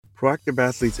Proactive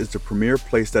Athletes is the premier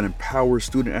place that empowers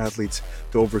student athletes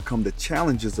to overcome the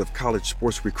challenges of college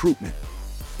sports recruitment.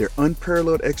 Their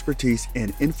unparalleled expertise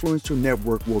and influential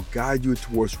network will guide you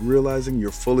towards realizing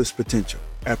your fullest potential.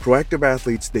 At Proactive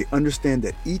Athletes, they understand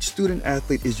that each student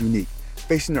athlete is unique,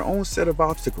 facing their own set of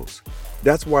obstacles.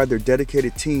 That's why their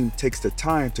dedicated team takes the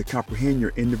time to comprehend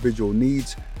your individual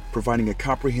needs, providing a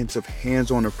comprehensive,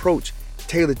 hands-on approach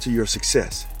tailored to your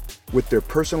success. With their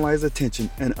personalized attention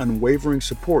and unwavering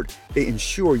support, they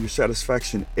ensure your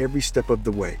satisfaction every step of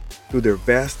the way. Through their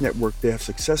vast network, they have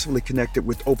successfully connected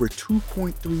with over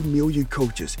 2.3 million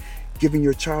coaches, giving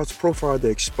your child's profile the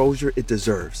exposure it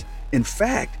deserves. In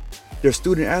fact, their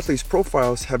student athletes'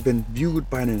 profiles have been viewed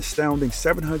by an astounding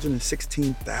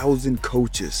 716,000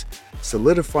 coaches,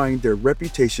 solidifying their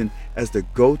reputation as the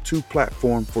go-to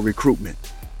platform for recruitment.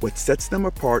 What sets them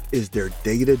apart is their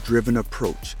data-driven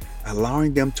approach,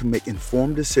 allowing them to make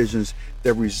informed decisions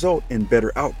that result in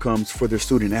better outcomes for their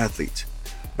student athletes.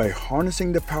 By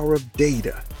harnessing the power of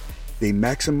data, they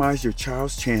maximize your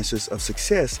child's chances of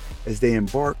success as they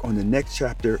embark on the next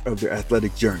chapter of their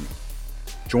athletic journey.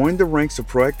 Join the ranks of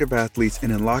Proactive Athletes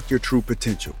and unlock your true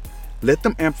potential. Let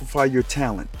them amplify your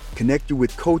talent, connect you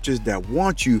with coaches that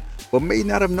want you but may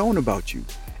not have known about you,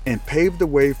 and pave the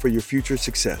way for your future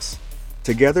success.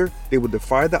 Together, they will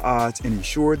defy the odds and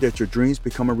ensure that your dreams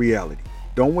become a reality.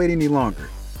 Don't wait any longer.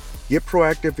 Get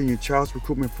proactive in your child's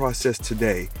recruitment process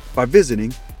today by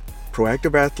visiting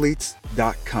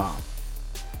proactiveathletes.com.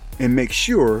 And make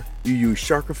sure you use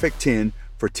Shark Effect 10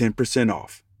 for 10%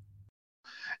 off.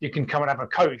 You can come and have a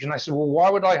coach. And they said, well,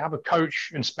 why would I have a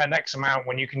coach and spend X amount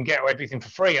when you can get everything for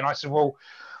free? And I said, well,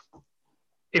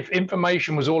 if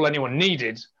information was all anyone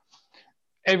needed,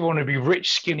 everyone would be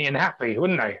rich, skinny, and happy,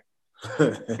 wouldn't they?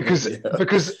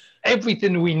 Because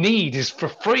everything we need is for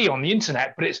free on the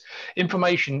internet, but it's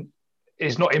information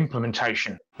is not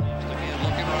implementation. Looking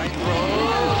right,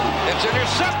 throws. It's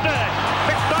intercepted.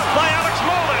 Picked up by Alex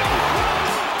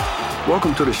Molden.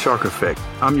 Welcome to the Shark Effect.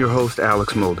 I'm your host,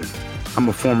 Alex Molden. I'm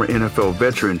a former NFL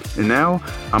veteran, and now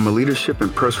I'm a leadership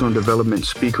and personal development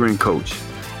speaker and coach.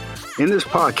 In this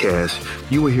podcast,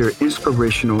 you will hear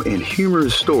inspirational and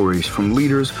humorous stories from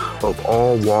leaders of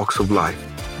all walks of life.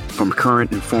 From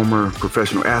current and former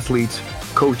professional athletes,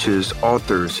 coaches,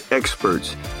 authors,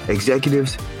 experts,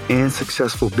 executives, and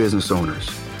successful business owners.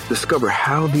 Discover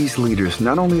how these leaders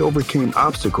not only overcame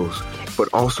obstacles, but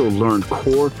also learned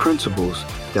core principles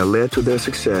that led to their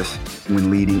success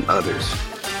when leading others.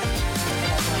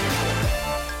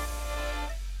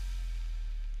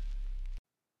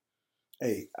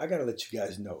 Hey, I gotta let you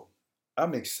guys know,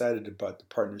 I'm excited about the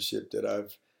partnership that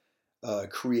I've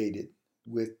created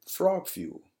with Frog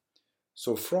Fuel.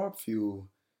 So Frog Fuel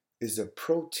is a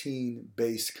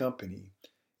protein-based company.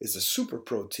 It's a super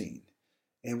protein.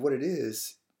 And what it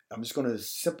is, I'm just going to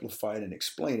simplify it and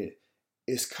explain it.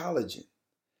 It's collagen,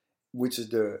 which is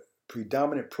the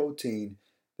predominant protein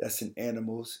that's in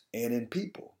animals and in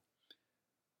people.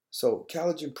 So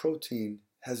collagen protein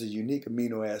has a unique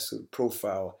amino acid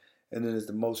profile, and it is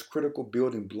the most critical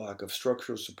building block of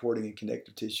structural supporting and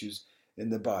connective tissues in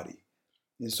the body.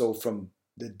 And so from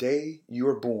the day you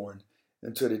are born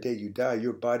until the day you die,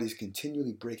 your body is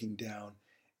continually breaking down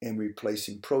and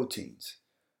replacing proteins.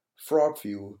 Frog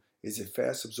Fuel is a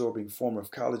fast-absorbing form of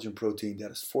collagen protein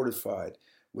that is fortified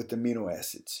with amino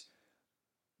acids.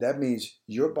 That means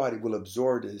your body will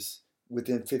absorb this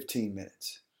within 15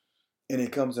 minutes. And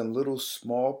it comes in little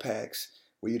small packs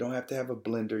where you don't have to have a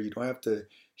blender, you don't have to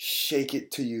shake it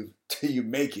till you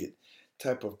make it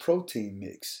type of protein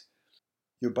mix.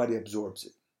 Your body absorbs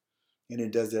it. And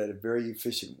it does that in a very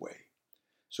efficient way.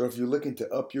 So if you're looking to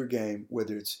up your game,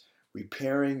 whether it's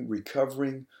repairing,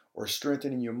 recovering, or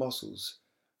strengthening your muscles,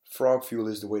 Frog Fuel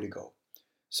is the way to go.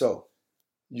 So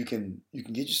you can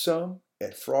get you some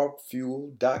at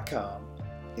frogfuel.com,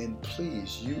 and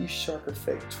please use Shark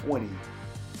Effect 20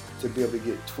 to be able to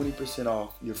get 20%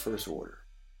 off your first order.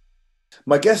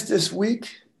 My guest this week,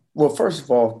 well, first of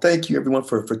all, thank you everyone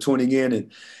for tuning in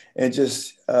and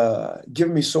just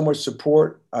giving me so much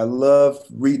support. I love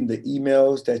reading the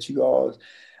emails that you all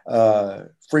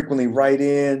frequently write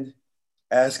in,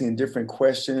 asking different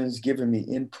questions, giving me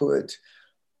input,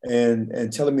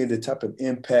 and telling me the type of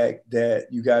impact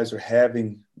that you guys are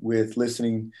having with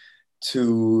listening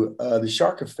to the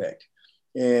Shark Effect.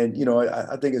 And, you know,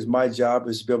 I think it's my job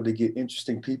is to be able to get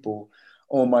interesting people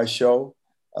on my show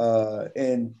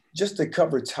and just to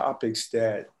cover topics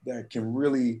that can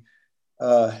really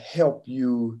help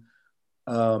you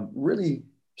really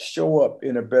show up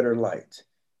in a better light.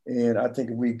 And I think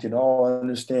we can all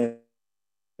understand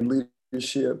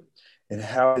leadership and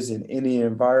how it is in any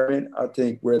environment. I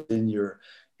think whether in your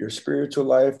your spiritual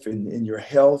life and your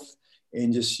health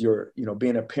and just your,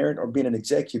 being a parent or being an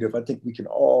executive, I think we can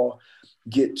all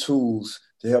get tools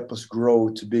to help us grow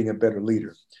to being a better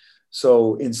leader.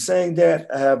 So in saying that,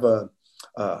 I have a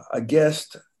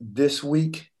guest this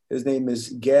week. His name is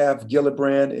Gav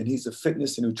Gillibrand, and he's a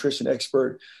fitness and nutrition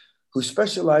expert who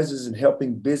specializes in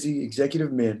helping busy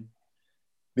executive men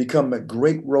become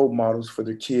great role models for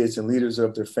their kids and leaders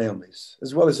of their families,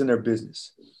 as well as in their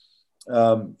business.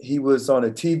 He was on he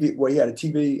had a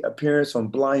TV appearance on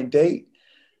Blind Date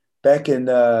back in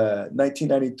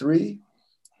 1993.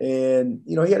 And,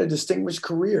 he had a distinguished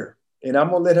career. And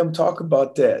I'm going to let him talk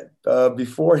about that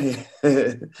beforehand.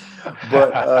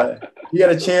 But he had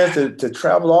a chance to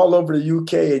travel all over the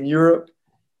UK and Europe.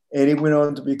 And he went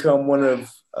on to become one of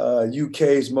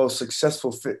UK's most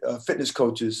successful fitness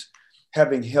coaches,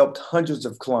 having helped hundreds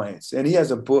of clients. And he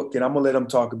has a book, and I'm going to let him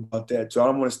talk about that. So I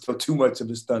don't want to steal too much of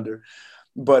his thunder.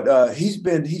 But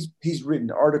he's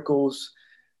written articles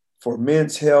for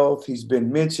Men's Health. He's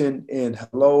been mentioned in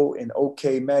Hello and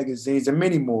OK magazines and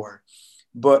many more.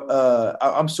 But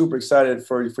I'm super excited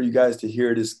for you guys to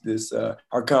hear this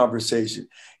our conversation.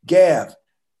 Gav,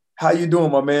 how you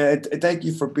doing, my man? Thank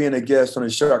you for being a guest on the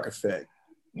Shark Effect.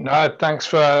 No, thanks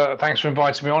for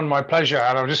inviting me on. My pleasure.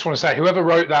 And I just want to say, whoever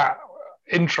wrote that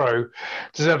intro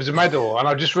deserves a medal. And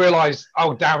I just realized,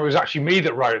 oh damn, it was actually me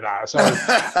that wrote that. So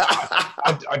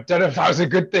I don't know if that was a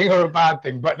good thing or a bad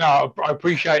thing, but no, I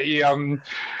appreciate you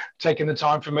taking the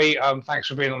time for me. Thanks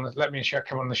for being on. Let me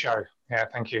come on the show. Yeah,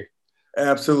 thank you.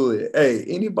 Absolutely. Hey,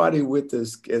 anybody with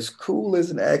as cool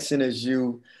as an accent as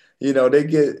you, they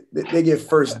get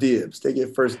first dibs. They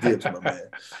get first dibs, my man.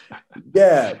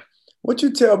 Yeah. Won't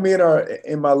you tell me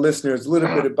and my listeners a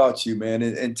little bit about you, man,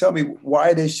 and tell me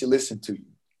why they should listen to you?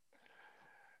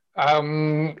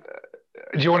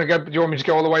 Do you want me to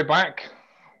go all the way back?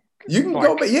 You can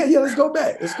go back. Yeah. Let's go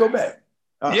back.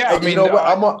 Yeah. You know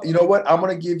what? I'm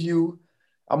gonna give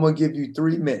you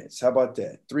 3 minutes. How about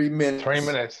that? 3 minutes. 3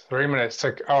 minutes. 3 minutes.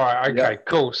 All right. Okay. Yeah.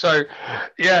 Cool. So,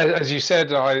 yeah, as you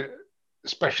said, I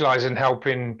specialize in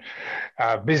helping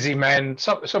busy men,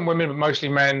 some women, but mostly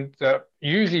men, that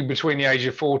usually between the age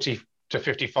of 40 to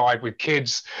 55 with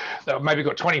kids that have maybe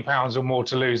got 20 pounds or more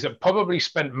to lose, that probably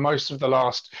spent most of the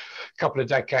last couple of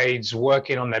decades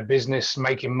working on their business,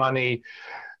 making money,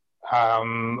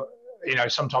 some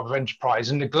type of enterprise,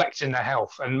 and neglecting their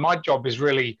health. And my job is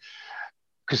really,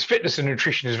 because fitness and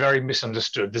nutrition is very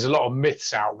misunderstood. There's a lot of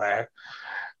myths out there.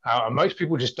 And most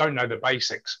people just don't know the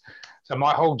basics. So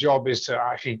my whole job is to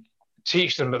actually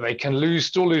teach them that they can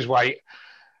still lose weight,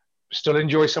 still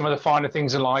enjoy some of the finer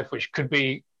things in life, which could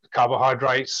be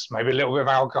carbohydrates, maybe a little bit of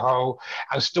alcohol,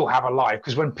 and still have a life.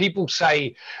 Because when people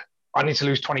say, I need to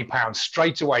lose 20 pounds,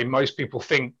 straight away, most people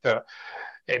think that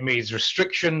it means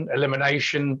restriction,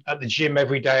 elimination, at the gym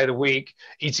every day of the week,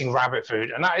 eating rabbit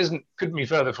food. And that couldn't be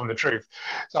further from the truth.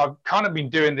 So I've kind of been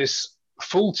doing this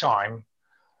full time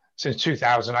since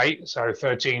 2008, so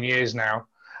 13 years now.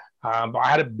 But I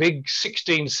had a big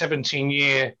 16,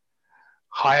 17-year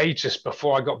hiatus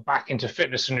before I got back into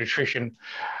fitness and nutrition.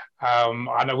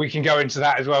 I know we can go into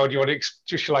that as well. Do you want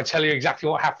to? Shall I tell you exactly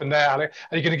what happened there? Are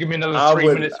you going to give me another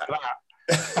 3 minutes for that?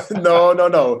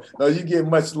 No. You get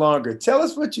much longer. Tell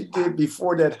us what you did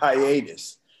before that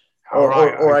hiatus,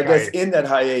 or I guess in that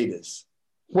hiatus.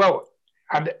 Well,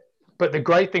 but the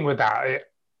great thing with that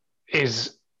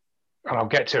is, and I'll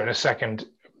get to it in a second,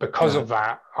 because of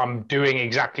that, I'm doing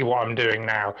exactly what I'm doing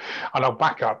now. And I'll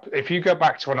back up. If you go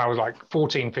back to when I was like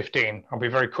 14, 15, I'll be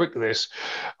very quick with this.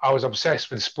 I was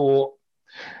obsessed with sport,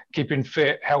 keeping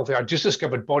fit, healthy. I just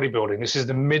discovered bodybuilding. This is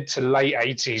the mid to late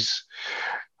 80s.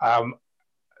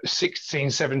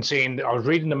 16, 17, I was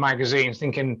reading the magazines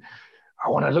thinking, I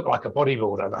want to look like a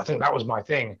bodybuilder. I think that was my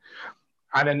thing.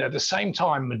 And then at the same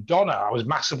time, Madonna, I was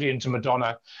massively into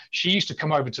Madonna. She used to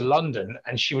come over to London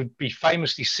and she would be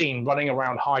famously seen running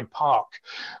around Hyde Park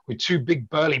with two big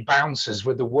burly bouncers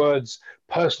with the words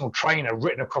personal trainer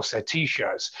written across their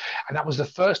T-shirts. And that was the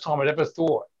first time I'd ever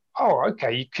thought, oh,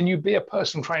 okay, can you be a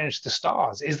personal trainer to the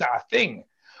stars? Is that a thing?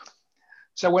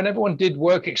 So when everyone did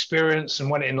work experience and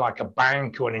went in like a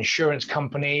bank or an insurance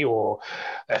company or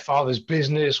their father's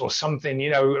business or something,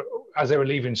 as they were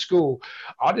leaving school,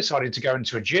 I decided to go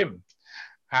into a gym,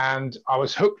 and I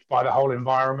was hooked by the whole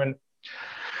environment.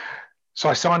 So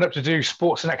I signed up to do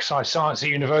sports and exercise science at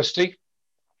university.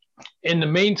 In the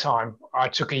meantime, I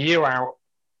took a year out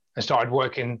and started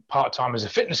working part-time as a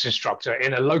fitness instructor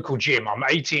in a local gym. I'm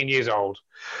 18 years old.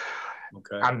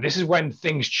 Okay. And this is when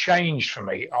things changed for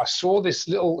me. I saw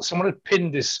someone had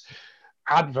pinned this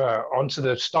advert onto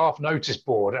the staff notice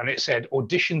board, and it said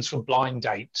auditions for Blind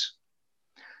Date.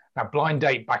 Now, Blind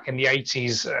Date back in the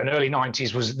 80s and early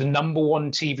 90s was the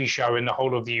 #1 TV show in the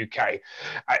whole of the UK.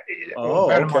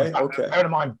 Bear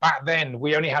in mind, back then,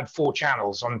 we only had 4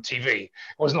 channels on TV. It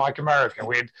wasn't like America.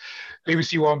 We had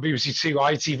BBC One, BBC Two,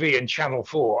 ITV, and Channel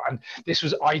 4. And this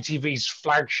was ITV's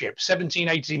flagship, 17,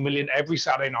 18 million every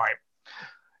Saturday night.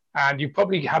 And you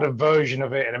probably had a version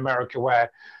of it in America where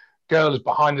girl is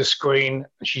behind the screen,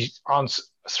 and she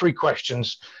answers 3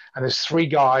 questions, and there's 3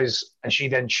 guys, and she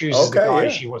then chooses the guy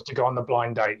she wants to go on the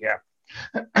blind date.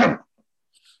 Yeah.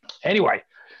 Anyway,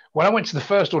 when I went to the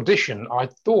first audition, I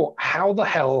thought, how the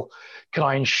hell can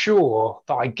I ensure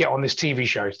that I get on this TV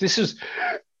show? This is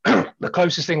the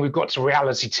closest thing we've got to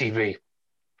reality TV.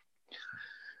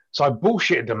 So I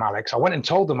bullshitted them, Alex. I went and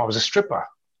told them I was a stripper.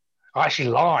 I actually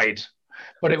lied,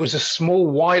 but it was a small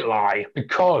white lie,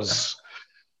 because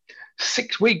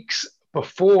 6 weeks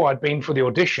before I'd been for the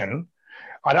audition,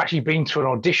 I'd actually been to an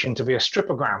audition to be a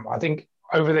strippogram. I think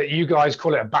over that you guys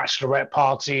call it a bachelorette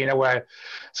party, you know, where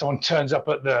someone turns up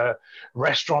at the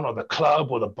restaurant or the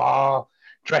club or the bar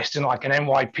dressed in like an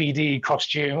NYPD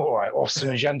costume or Austin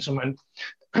and Gentleman,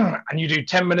 and you do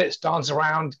 10 minutes, dance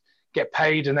around, get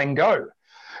paid, and then go.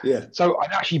 Yeah. So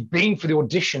I'd actually been for the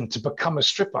audition to become a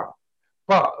stripper.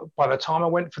 But by the time I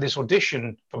went for this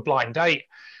audition for Blind Date,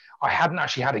 I hadn't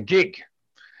actually had a gig.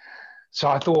 So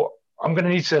I thought, I'm going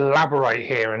to need to elaborate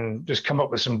here and just come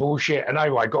up with some bullshit. And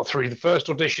anyway, I got through the first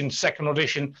audition, second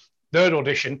audition, third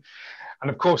audition. And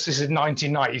of course, this is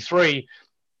 1993.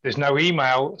 There's no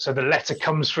email. So the letter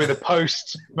comes through the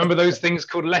post. Remember those things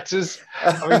called letters?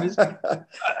 I mean, a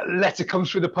letter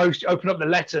comes through the post. You open up the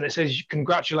letter and it says,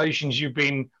 congratulations, you've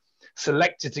been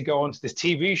selected to go onto this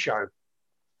TV show.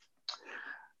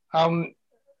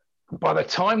 By the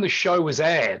time the show was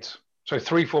aired, so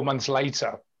 3-4 months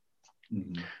later,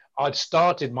 I'd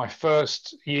started my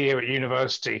first year at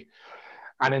university.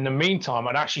 And in the meantime,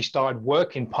 I'd actually started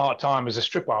working part-time as a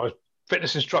stripper. I was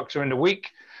fitness instructor in the week.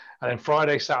 And then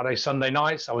Friday, Saturday, Sunday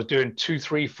nights, I was doing 2,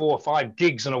 3, 4, 5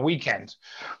 gigs on a weekend.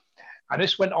 And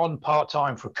this went on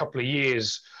part-time for a couple of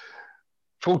years.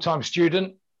 Full-time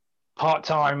student,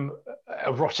 part-time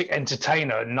erotic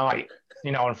entertainer at night,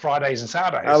 you know, on Fridays and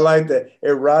Saturdays. I like that.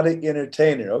 Erotic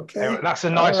entertainer. Okay. That's a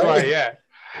nice way, yeah.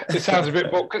 It sounds a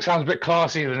bit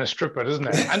classier than a stripper, doesn't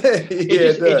it? And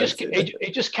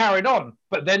it just carried on.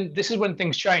 But then this is when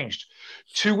things changed.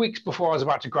 2 weeks before I was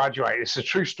about to graduate, it's a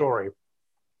true story,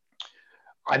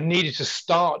 I needed to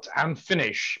start and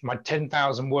finish my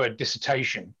 10,000 word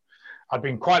dissertation. I'd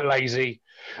been quite lazy.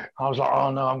 I was like,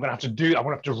 oh no, I'm going to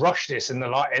have to rush this in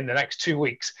the next 2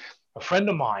 weeks. A friend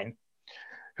of mine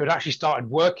who had actually started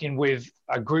working with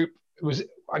a group, was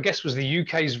the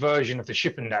UK's version of the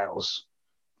Chippendales,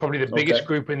 probably the biggest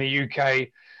group in the UK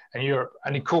and Europe.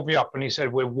 And he called me up and he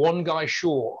said, we're 1 guy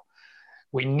short.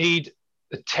 We need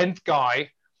the 10th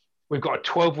guy. We've got a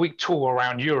 12-week tour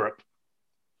around Europe.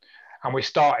 And we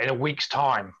start in a week's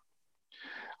time.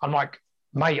 I'm like,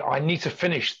 mate, I need to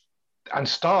finish and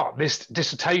start this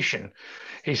dissertation.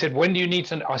 He said, when do you need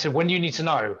to? I said, when do you need to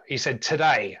know? He said,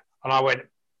 today. And I went,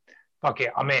 fuck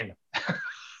it, I'm in.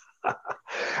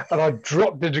 And I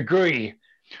dropped the degree,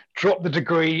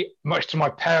 much to my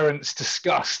parents'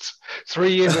 disgust.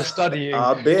 3 years of studying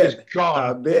is gone.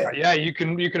 I bet. Yeah, you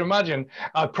can imagine.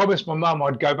 I promised my mum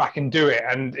I'd go back and do it.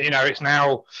 And, you know, it's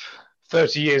now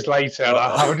 30 years later, and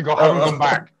I haven't gone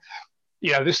back.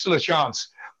 You know, there's still a chance.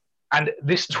 And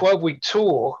this 12-week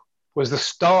tour was the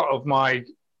start of my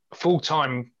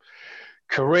full-time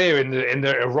career in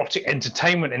the erotic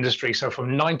entertainment industry. So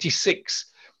from 96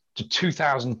 to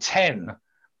 2010,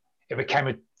 it became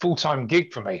a full-time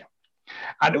gig for me,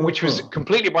 and which was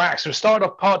completely by accident. It started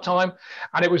off part-time,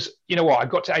 and it was, you know what, I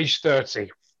got to age 30.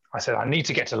 I said, I need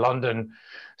to get to London,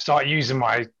 start using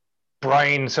my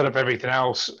brain, set up everything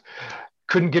else.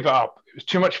 Couldn't give it up. It was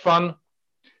too much fun,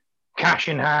 cash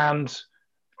in hand,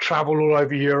 travel all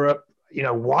over Europe. You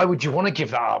know, why would you want to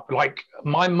give that up? Like,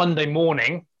 my Monday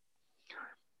morning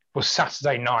was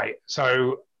Saturday night.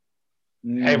 So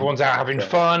everyone's out having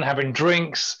fun, having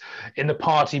drinks, in the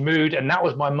party mood. And that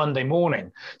was my Monday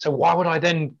morning. So why would I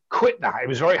then quit that? It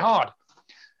was very hard.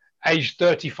 Age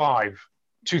 35,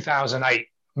 2008,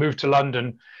 moved to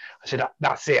London. I said,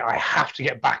 that's it. I have to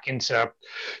get back into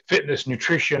fitness,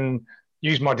 nutrition,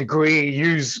 use my degree,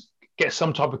 get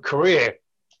some type of career.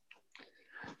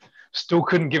 Still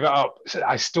couldn't give it up. So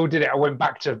I still did it. I went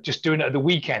back to just doing it at the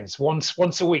weekends,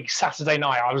 once a week, Saturday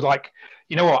night. I was like,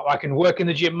 you know what? I can work in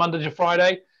the gym Monday to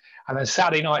Friday, and then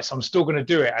Saturday nights I'm still going to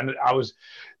do it. And I was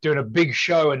doing a big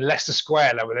show in Leicester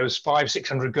Square. There was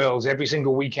 500-600 girls every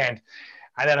single weekend.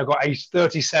 And then I got age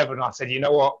 37. And I said, you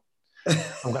know what?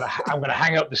 I'm gonna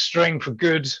hang up the string for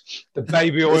good. The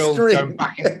baby The oil going string.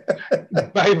 back in,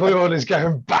 baby oil is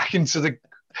going back into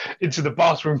the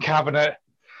bathroom cabinet.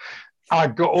 I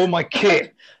got all my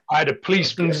kit. I had a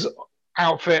policeman's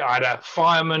outfit. I had a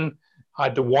fireman. I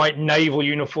had the white naval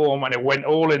uniform, and it went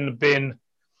all in the bin,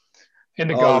 in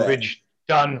the All that. garbage.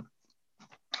 Done.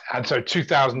 And so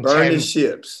 2010. Burn the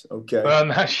ships. Okay. Burn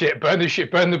that shit. Burn the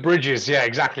ship. Burn the bridges. Yeah,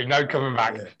 exactly. No coming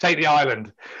back. Yeah. Take the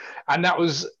island. And that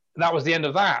was the end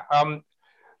of that.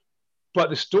 But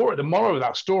the moral of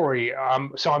that story.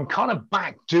 So I'm kind of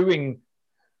back doing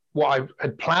what I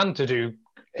had planned to do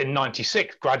in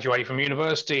 '96, graduate from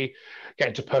university, get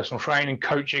into personal training,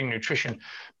 coaching, nutrition.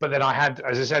 But then I had,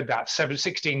 as I said, that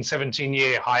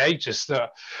 17-year hiatus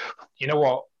that, you know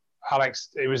what, Alex,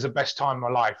 it was the best time of my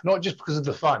life, not just because of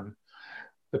the fun,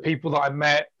 the people that I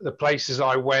met, the places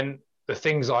I went, the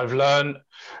things I've learned,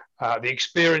 the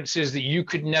experiences that you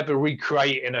could never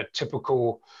recreate in a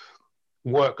typical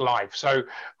work life. So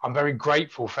I'm very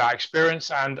grateful for that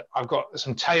experience. And I've got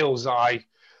some tales that I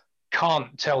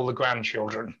can't tell the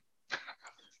grandchildren.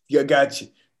 Yeah, got you.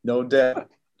 No doubt.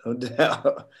 No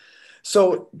doubt.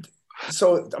 So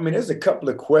I mean, there's a couple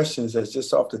of questions that's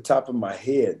just off the top of my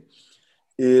head.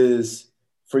 Is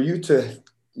for you to,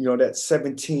 that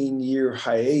 17-year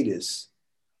hiatus,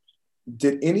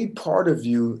 did any part of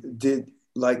you,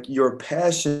 like your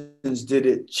passions, did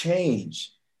it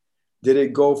change? Did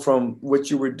it go from what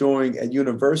you were doing at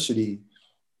university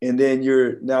and then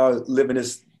you're now living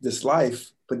this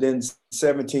life, but then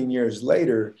 17 years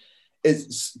later,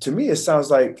 to me, it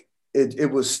sounds like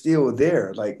it was still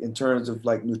there, like in terms of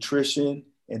like nutrition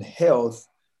and health.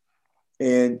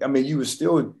 And I mean, you were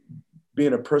still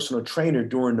being a personal trainer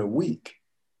during the week.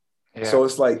 Yeah. So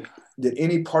it's like, did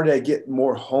any part of that get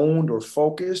more honed or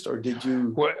focused, or did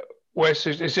you? Well, it's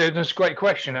a great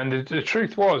question. And the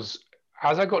truth was,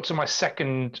 as I got to my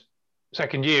second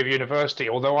year of university,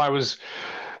 although I was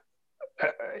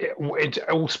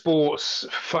into all sports,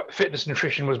 fitness,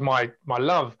 nutrition was my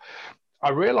love, I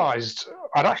realized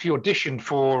I'd actually auditioned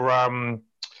for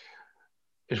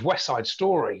this West Side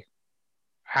Story,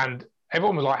 and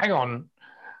everyone was like, hang on,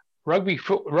 rugby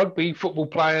football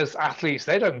players, athletes,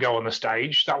 they don't go on the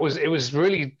stage. It was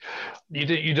really,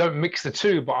 you don't mix the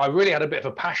two. But I really had a bit of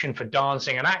a passion for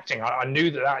dancing and acting. I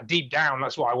knew that deep down,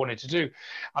 that's what I wanted to do.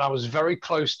 And I was very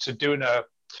close to doing a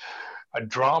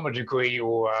drama degree,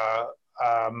 or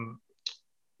I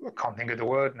can't think of the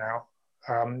word now,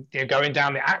 going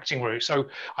down the acting route. So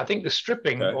I think the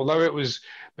stripping, although it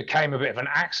became a bit of an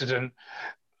accident,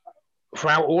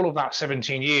 throughout all of that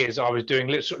 17 years, I was doing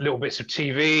little bits of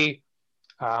TV,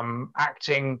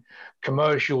 acting,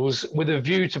 commercials, with a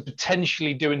view to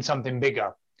potentially doing something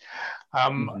bigger.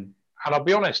 And I'll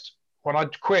be honest, when I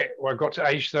quit, when I got to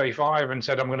age 35 and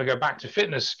said I'm going to go back to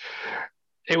fitness,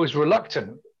 it was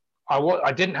reluctant.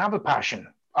 I didn't have a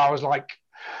passion. I was like,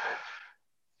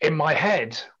 in my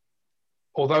head,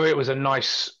 although it was a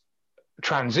nice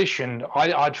transition,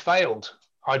 I'd failed.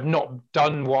 I'd not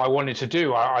done what I wanted to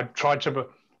do. I'll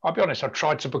be honest, I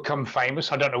tried to become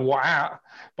famous. I don't know what at,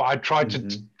 but I tried to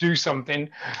do something,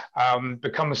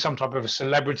 become some type of a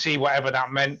celebrity, whatever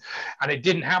that meant, and it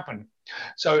didn't happen.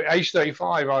 So at age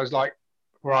 35, I was like,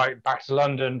 right, back to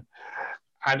London.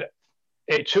 And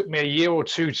it took me a year or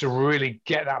two to really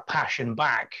get that passion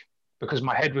back, because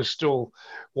my head was still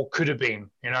what could have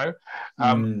been,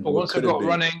 But once I got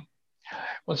running,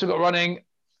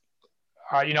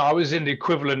 I was in the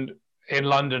equivalent in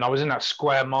London. I was in that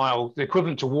square mile, the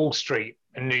equivalent to Wall Street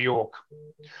in New York.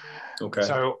 Okay.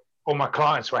 So all my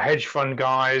clients were hedge fund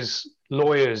guys,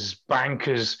 lawyers,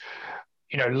 bankers,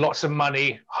 lots of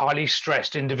money, highly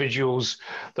stressed individuals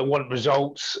that want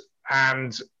results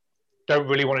and don't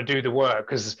really want to do the work,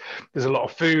 because there's a lot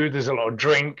of food, there's a lot of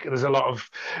drink, there's a lot of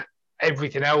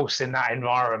everything else in that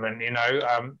environment,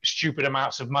 stupid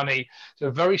amounts of money.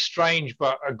 So very strange,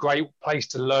 but a great place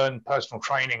to learn personal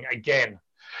training again.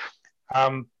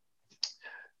 But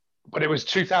it was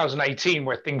 2018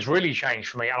 where things really changed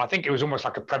for me. And I think it was almost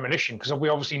like a premonition, because we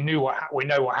obviously know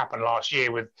what happened last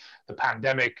year with the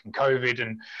pandemic and COVID.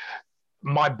 And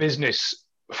my business,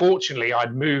 fortunately,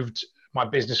 I'd moved my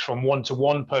business from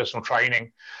one-to-one personal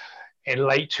training in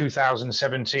late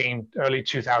 2017, early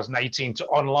 2018 to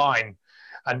online,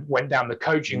 and went down the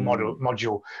coaching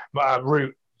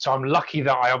route. So I'm lucky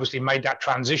that I obviously made that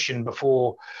transition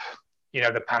before,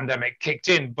 the pandemic kicked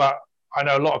in. But I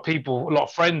know a lot of people, a lot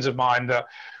of friends of mine that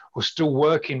were still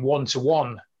working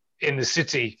one-to-one in the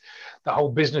city. The whole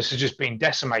business has just been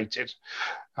decimated.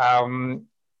 And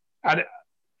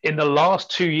in the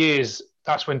last 2 years,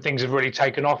 that's when things have really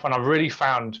taken off, and I've really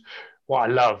found what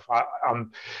I love.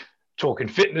 I'm talking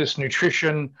fitness,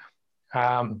 nutrition,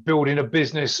 building a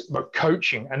business, but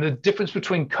coaching. And the difference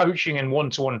between coaching and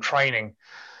one-to-one training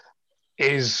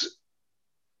is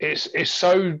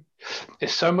so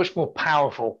much more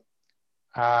powerful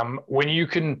when you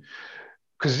can,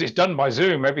 because it's done by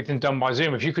Zoom, everything's done by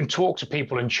Zoom. If you can talk to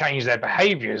people and change their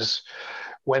behaviors,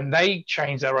 when they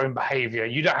change their own behavior,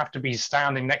 you don't have to be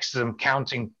standing next to them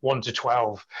counting 1 to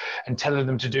 12 and telling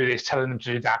them to do this, telling them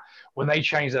to do that. When they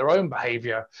change their own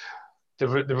behavior, the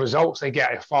results they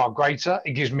get are far greater.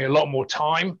 It gives me a lot more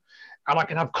time, and I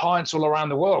can have clients all around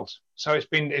the world. So it's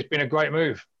been a great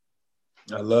move.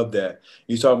 I love that.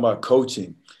 You're talking about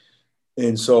coaching.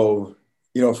 And so,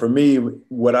 you know, for me,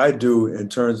 what I do in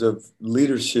terms of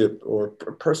leadership or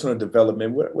personal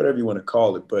development, whatever you want to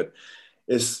call it, but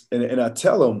it's, and I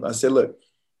tell them, I say, look,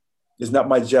 it's not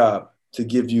my job to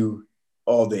give you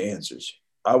all the answers.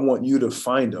 I want you to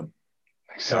find them.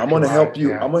 Exactly. I'm going to help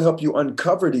you. Yeah. I'm going to help you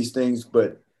uncover these things,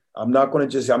 but I'm not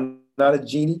not a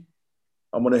genie.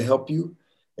 I'm going to help you.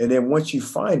 And then once you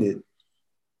find it,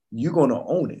 you're going to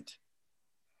own it.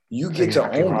 You get to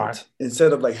own it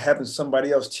instead of like having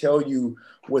somebody else tell you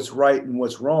what's right and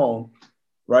what's wrong,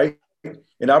 right?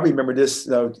 And I remember this,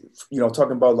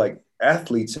 talking about like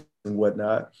athletes and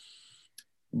whatnot.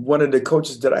 One of the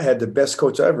coaches that I had, the best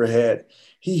coach I ever had,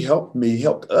 he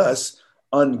helped us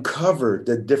uncover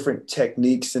the different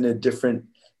techniques and the different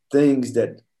things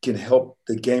that can help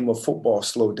the game of football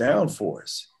slow down for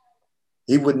us.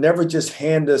 He would never just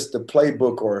hand us the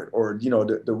playbook or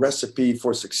the recipe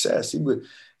for success. He would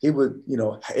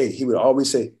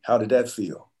always say, how did that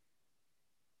feel?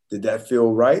 Did that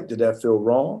feel right? Did that feel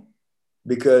wrong?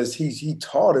 Because he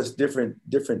taught us different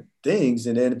things,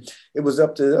 and then it was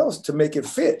up to us to make it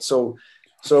fit. So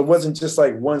it wasn't just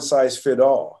like one size fit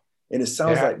all. And it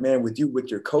sounds like, man, with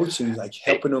your coaching, like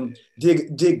helping them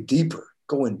dig deeper.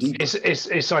 Going deep.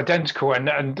 It's identical,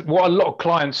 and what a lot of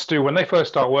clients do when they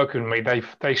first start working with me,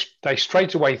 they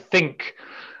straight away think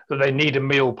that they need a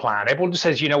meal plan. Everyone just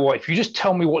says, you know what, if you just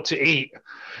tell me what to eat,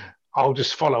 I'll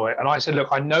just follow it. And I said, look,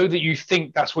 I know that you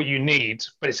think that's what you need,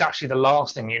 but it's actually the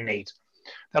last thing you need.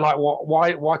 They're like, well,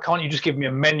 why can't you just give me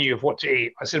a menu of what to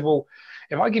eat? I said, well,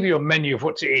 if I give you a menu of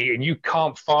what to eat and you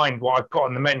can't find what I've got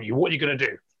on the menu, what are you going to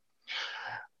do?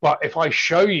 But if I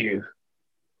show you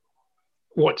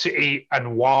what to eat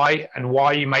and why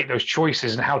you make those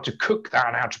choices and how to cook that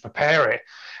and how to prepare it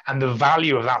and the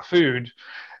value of that food,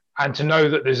 and to know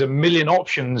that there's a million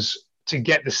options to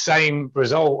get the same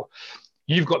result,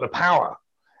 you've got the power.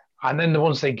 And then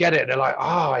once they get it, they're like,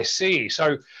 oh, I see.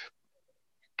 So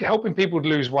helping people to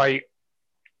lose weight,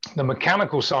 the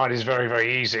mechanical side is very,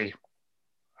 very easy.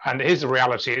 And here's the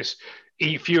reality: it's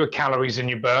eat fewer calories than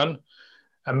you burn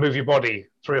and move your body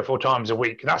 3 or 4 times a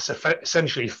week. That's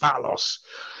essentially fat loss.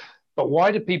 But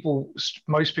why do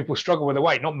most people struggle with the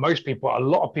weight? Not most people, a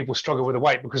lot of people struggle with the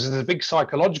weight because there's a big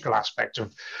psychological aspect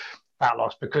of fat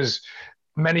loss, because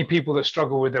many people that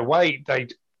struggle with their weight,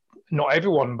 not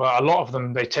everyone, but a lot of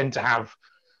them, they tend to have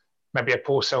maybe a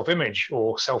poor self-image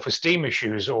or self-esteem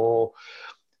issues or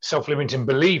self-limiting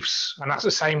beliefs. And that's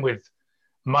the same with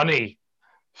money,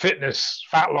 fitness,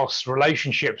 fat loss,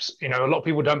 relationships. A lot of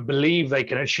people don't believe they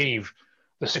can achieve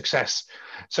the success.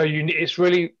 So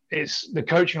it's the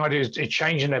coaching idea is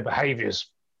changing their behaviors.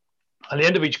 At the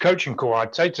end of each coaching call,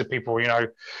 I'd say to people,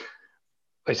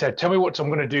 they said, tell me what I'm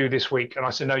going to do this week. And I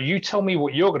said, no, you tell me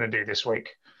what you're going to do this week.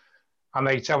 And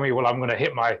they tell me, well, I'm going to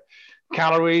hit my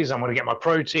calories, I'm going to get my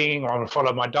protein, or I'm going to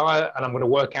follow my diet, and I'm going to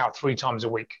work out 3 times a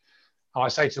week. And I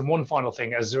say to them one final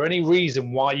thing: is there any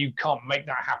reason why you can't make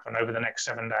that happen over the next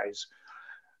 7 days?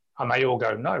 And they all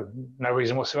go, no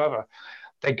reason whatsoever.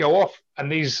 They go off,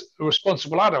 and these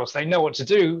responsible adults, they know what to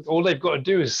do. All they've got to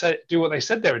do is do what they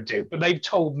said they would do, but they've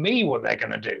told me what they're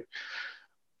going to do.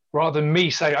 Rather than me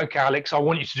say, okay, Alex, I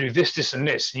want you to do this, this, and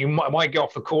this. And you might get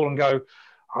off the call and go,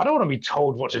 I don't want to be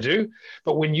told what to do.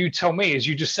 But when you tell me, as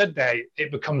you just said there,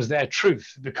 it becomes their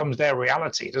truth. It becomes their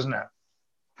reality, doesn't it?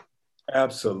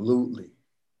 Absolutely.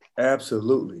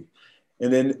 Absolutely.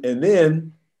 And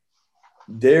then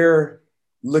they're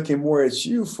looking more at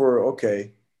you for,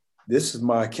 okay, this is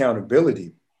my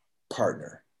accountability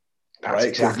partner. That's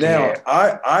right? Because exactly now it.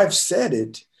 I've said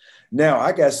it. Now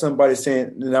I got somebody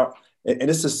saying, now, and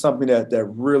this is something that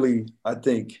really, I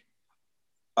think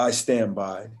I stand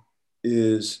by,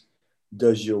 is,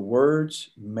 does your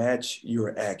words match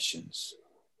your actions?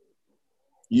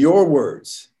 Your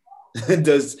words.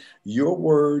 Does your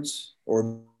words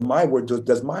or my word,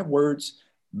 does my words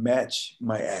match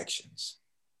my actions?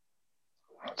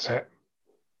 That's it.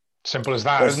 Simple as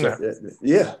that, isn't it?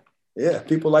 Yeah.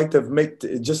 People like to make,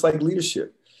 just like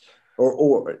leadership.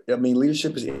 Or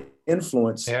leadership is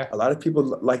influence, Yeah. a lot of people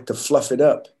like to fluff it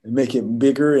up and make it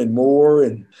bigger and more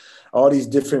and all these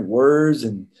different words.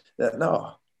 And that,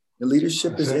 no, the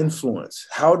leadership That's is it. influence.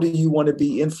 How do you want to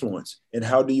be influenced? And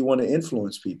how do you want to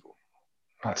influence people?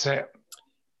 That's it.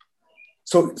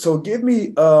 So give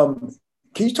me,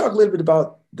 can you talk a little bit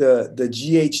about the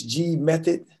GHG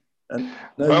method? I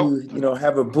know Well, you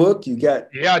have a book. yeah.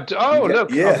 Oh, look,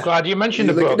 I'm yeah. glad you mentioned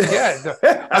You the look book. at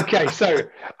Yeah. Okay. So,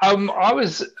 I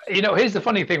was, here's the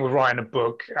funny thing with writing a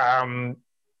book. I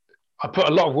put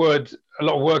a lot of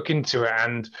work into it,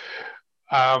 and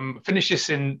finished this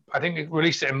I think it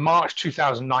released it in March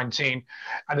 2019.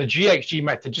 And the GHG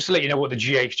method, just to let you know what the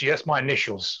GHG, that's my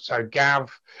initials. So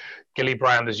Gav,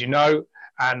 Gillibrand, as you know,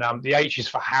 and the H is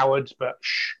for Howard, but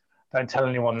shh, don't tell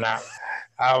anyone that.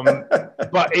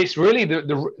 But it's really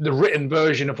the written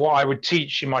version of what I would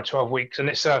teach in my 12 weeks. And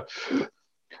it's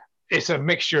a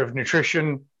mixture of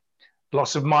nutrition,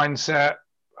 loss of mindset.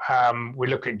 We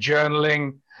look at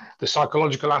journaling, the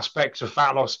psychological aspects of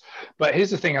fat loss. But here's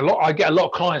the thing: I get a lot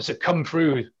of clients that come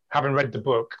through having read the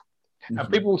book, and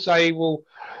people will say, "Well,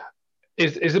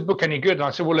 is the book any good?" And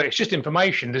I say, "Well, look, it's just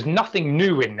information. There's nothing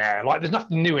new in there. Like there's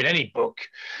nothing new in any book.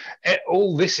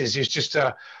 All this is just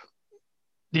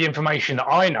the information that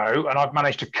I know, and I've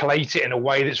managed to collate it in a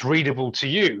way that's readable to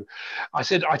you." I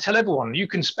said, I tell everyone, you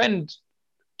can spend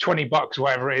 $20,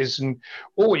 whatever it is,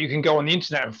 or you can go on the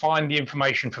internet and find the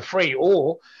information for free,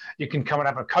 or you can come and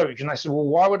have a coach. And they said, "Well,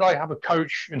 why would I have a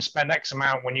coach and spend X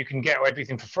amount when you can get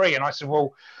everything for free?" And I said,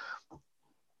 "Well,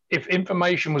 if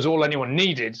information was all anyone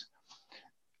needed,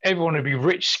 everyone would be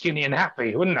rich, skinny, and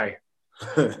happy, wouldn't they?"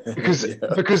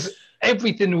 Because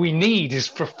everything we need is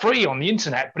for free on the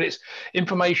internet, but it's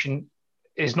information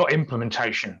is not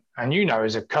implementation. And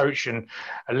as a coach and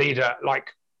a leader,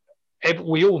 like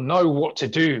we all know what to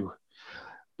do,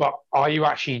 but are you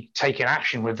actually taking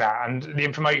action with that? And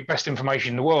the best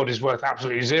information in the world is worth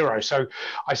absolutely zero. So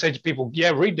I say to people,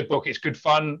 yeah, read the book. It's good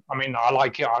fun. I mean, I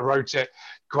like it. I wrote it.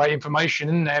 Great information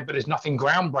in there, but there's nothing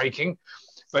groundbreaking.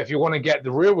 But if you want to get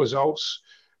the real results,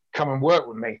 come and work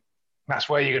with me. That's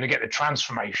where you're going to get the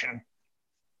transformation.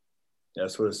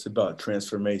 That's what it's about,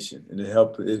 transformation. And it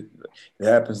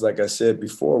happens, like I said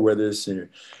before, whether it's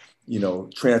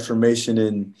transformation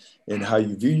in how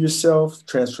you view yourself,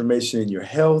 transformation in your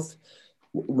health.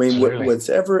 I mean,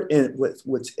 whatever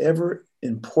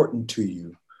important to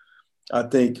you. I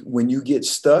think when you get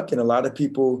stuck, and a lot of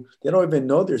people, they don't even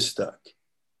know they're stuck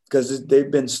because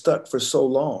they've been stuck for so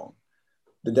long.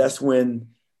 But that's when,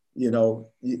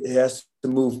 it has to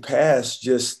move past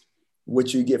just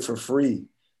what you get for free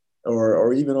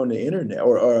or even on the internet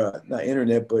or not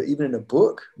internet, but even in a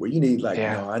book where you need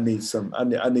no, I need some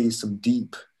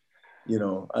deep,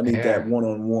 I need that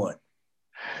one-on-one.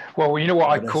 Well, you know what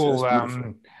I call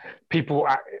people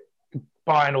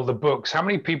buying all the books. How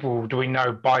many people do we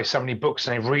know buy so many books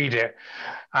and they read it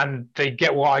and they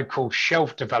get what I call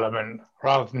shelf development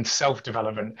rather than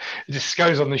self-development? It just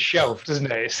goes on the shelf,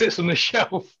 doesn't it? It sits on the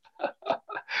shelf.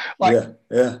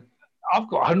 Yeah. I've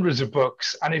got hundreds of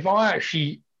books, and if I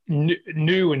actually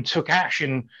knew and took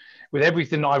action with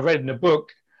everything I read in a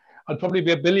book, I'd probably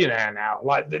be a billionaire now.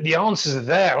 Like the answers are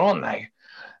there, aren't they?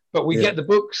 But we get the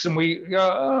books and we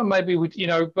go, oh, maybe we,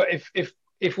 but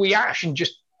if we action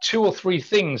just 2 or 3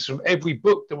 things from every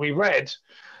book that we read,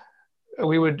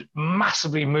 we would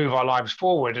massively move our lives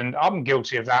forward. And I'm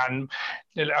guilty of that. And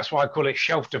that's why I call it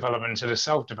shelf development instead of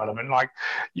self-development. Like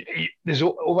there's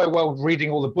all very well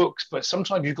reading all the books, but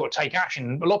sometimes you've got to take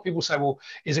action. A lot of people say, well,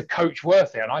 is a coach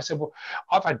worth it? And I said, well,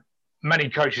 I've had many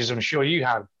coaches, I'm sure you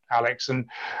have, Alex, and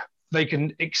they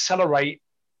can accelerate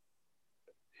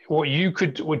what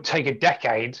would take a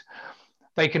decade.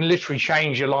 They can literally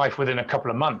change your life within a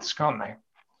couple of months, can't they?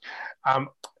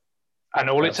 And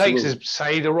all it takes is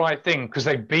say the right thing, because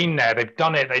they've been there, they've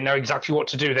done it, they know exactly what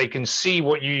to do. They can see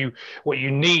what you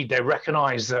need. They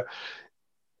recognize the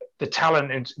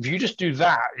talent. And if you just do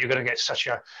that, you're going to get such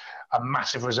a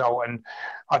massive result. And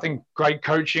I think great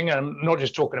coaching, and I'm not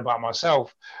just talking about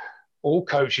myself, all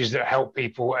coaches that help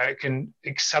people can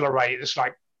accelerate. It's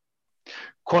like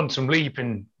quantum leap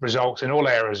in results in all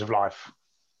areas of life.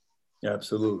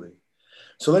 Absolutely.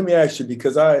 So let me ask you,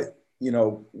 because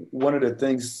one of the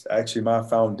things, actually my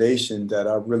foundation that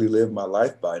I really live my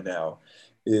life by now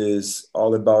is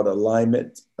all about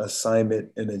alignment,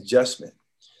 assignment, and adjustment.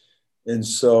 And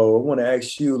so I want to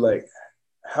ask you,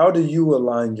 how do you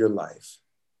align your life?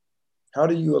 How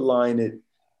do you align it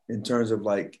in terms of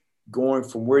going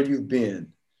from where you've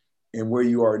been and where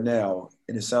you are now?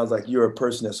 And it sounds like you're a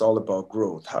person that's all about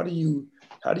growth. How do you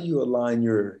align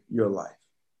your life?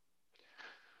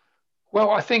 Well,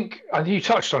 I think you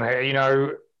touched on it.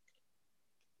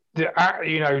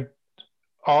 you know,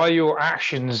 are your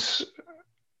actions,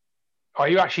 are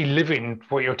you actually living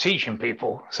what you're teaching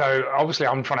people? So obviously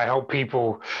I'm trying to help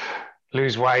people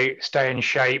lose weight, stay in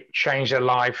shape, change their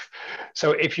life.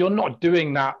 So if you're not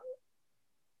doing that,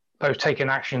 those taking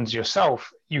actions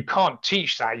yourself, you can't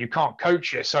teach that, you can't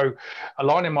coach it. So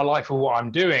aligning my life with what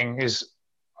I'm doing is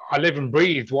I live and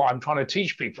breathe what I'm trying to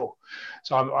teach people.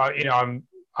 So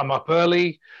I'm up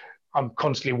early, I'm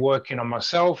constantly working on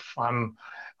myself. I'm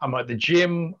at the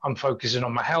gym. I'm focusing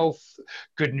on my health,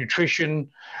 good nutrition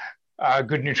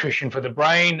for the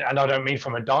brain. And I don't mean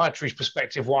from a dietary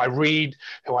perspective, what I read,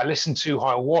 who I listen to, how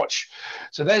I watch.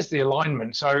 So there's the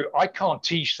alignment. So I can't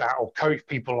teach that or coach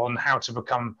people on how to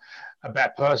become a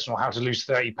better person or how to lose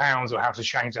 30 pounds or how to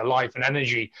change their life and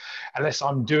energy unless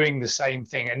I'm doing the same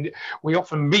thing. And we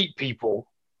often meet people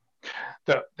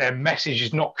that their message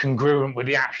is not congruent with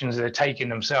the actions they're taking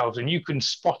themselves. And you can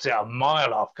spot it a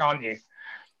mile off, can't you?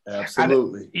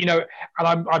 Absolutely. And, you know,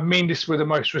 and I mean this with the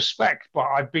most respect, but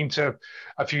I've been to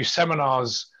a few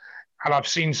seminars and I've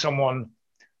seen someone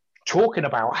talking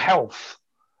about health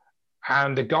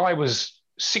and the guy was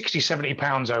 60, 70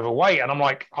 pounds overweight. And I'm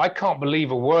like, I can't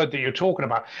believe a word that you're talking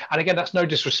about. And again, that's no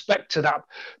disrespect to that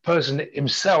person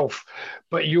himself,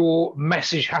 but your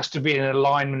message has to be in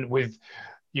alignment with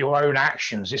your own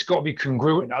actions. It's got to be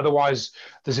congruent. Otherwise,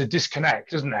 there's a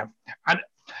disconnect, isn't there? And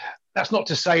that's not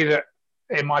to say that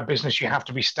in my business, you have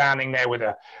to be standing there with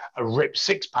a ripped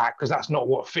six pack, because that's not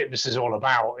what fitness is all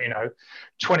about. You know,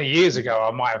 20 years ago,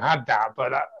 I might have had that,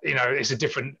 but you know, it's a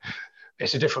different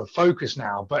focus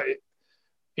now. But,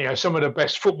 you know, some of the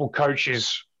best football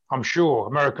coaches, I'm sure,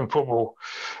 American football,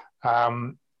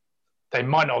 they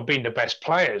might not have been the best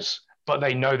players, but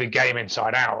they know the game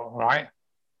inside out, right?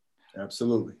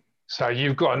 Absolutely. So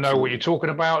you've got to know what you're talking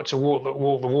about to walk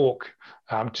the walk.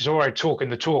 It's already talking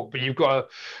the talk, but you've got to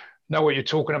know what you're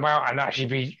talking about and actually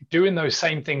be doing those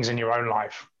same things in your own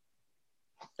life.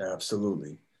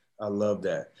 Absolutely. I love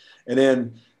that. And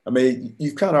then, I mean,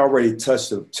 you've kind of already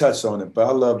touched on it, but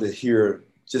I love to hear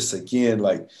just again,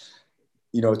 like,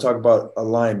 you know, talk about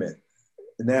alignment.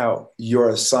 Now, your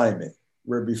assignment,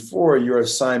 where before your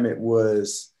assignment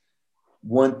was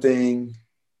one thing,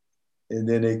 and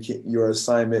then your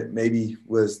assignment maybe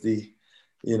was the,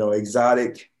 you know,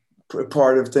 exotic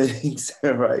part of things,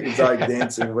 right? Exotic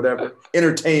dancing, whatever,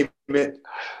 entertainment.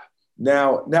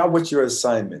 Now what's your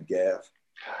assignment, Gav?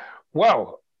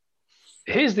 Well,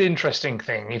 here's the interesting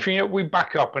thing. If we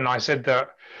back up, and I said that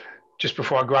just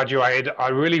before I graduated, I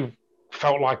really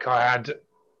felt like I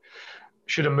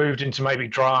should have moved into maybe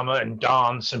drama and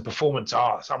dance and performance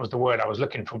arts. That was the word I was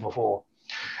looking for before.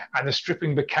 And the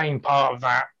stripping became part of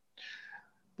that.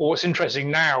 But what's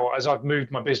interesting now, as I've moved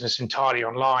my business entirely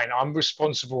online, I'm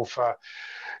responsible for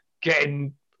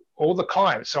getting all the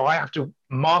clients. So I have to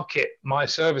market my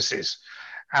services.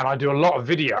 And I do a lot of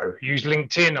video, use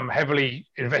LinkedIn. I'm heavily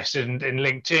invested in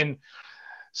LinkedIn.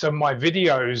 So my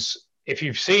videos, if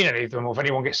you've seen any of them, or if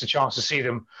anyone gets a chance to see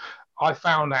them, I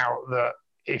found out that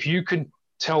if you can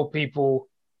tell people,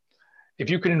 if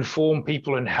you can inform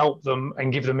people and help them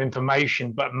and give them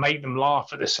information, but make them laugh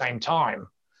at the same time,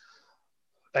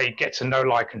 they get to know,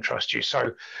 like, and trust you.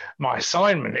 So my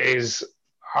assignment is,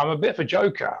 I'm a bit of a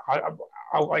joker.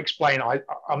 I'll explain. I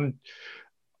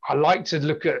like to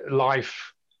look at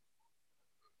life.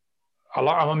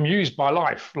 I'm amused by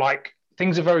life. Like,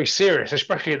 things are very serious,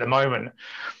 especially at the moment.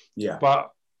 Yeah.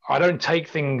 But I don't take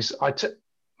things.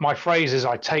 My phrase is,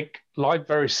 I take life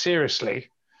very seriously,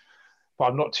 but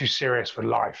I'm not too serious with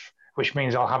life, which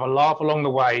means I'll have a laugh along the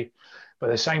way. But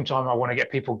at the same time, I want to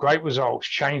get people great results,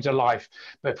 change their life.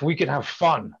 But if we can have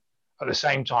fun at the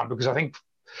same time, because I think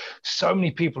so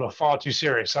many people are far too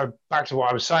serious. So back to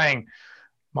what I was saying,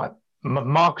 my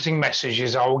marketing message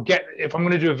is, if I'm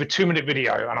going to do a 2-minute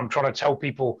video and I'm trying to tell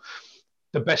people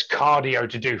the best cardio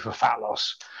to do for fat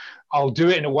loss, I'll do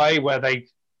it in a way where they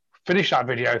finish that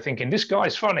video thinking, this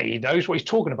guy's funny, he knows what he's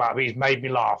talking about, but he's made me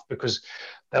laugh, because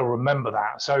they'll remember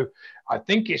that. So I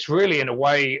think it's really, in a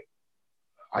way,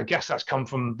 I guess that's come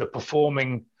from the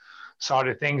performing side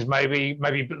of things, maybe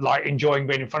like enjoying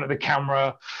being in front of the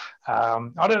camera.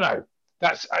 I don't know.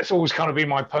 That's always kind of been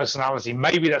my personality.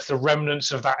 Maybe that's the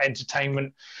remnants of that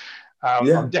entertainment.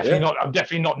 I'm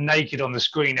definitely not naked on the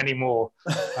screen anymore,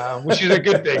 which is a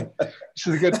good thing. Which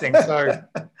is a good thing. So,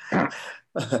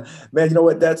 man, you know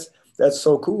what? That's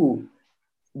so cool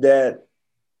that,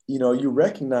 you know, you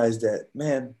recognize that,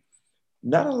 man,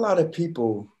 not a lot of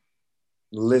people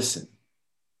listen.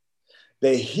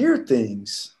 They hear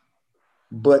things,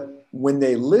 but when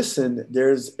they listen,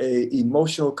 there's a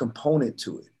emotional component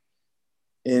to it.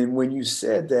 And when you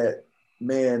said that,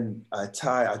 man, I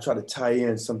try to tie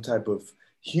in some type of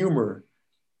humor.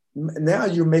 Now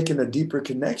you're making a deeper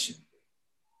connection.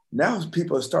 Now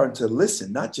people are starting to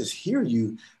listen, not just hear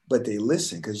you, but they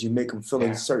listen because you make them feel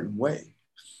in a certain way.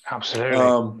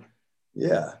 Absolutely.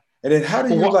 Yeah. And then how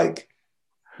do you what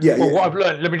I've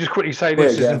learned, let me just quickly say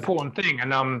this is an important thing.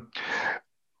 And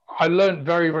I learned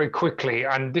very, very quickly,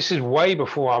 and this is way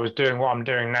before I was doing what I'm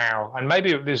doing now. And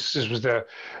maybe this was the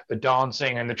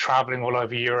dancing and the traveling all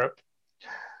over Europe.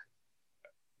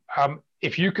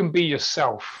 If you can be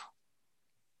yourself,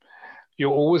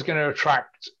 you're always going to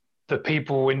attract the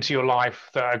people into your life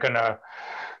that are going to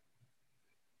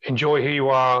enjoy who you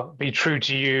are, be true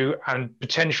to you, and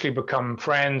potentially become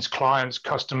friends, clients,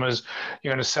 customers.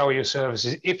 You're going to sell your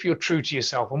services if you're true to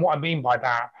yourself. And what I mean by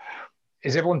that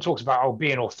is everyone talks about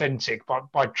being authentic,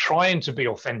 but by trying to be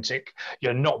authentic,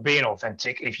 you're not being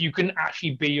authentic. If you can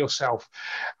actually be yourself,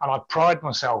 and I pride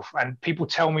myself, and people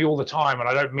tell me all the time, and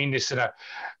I don't mean this in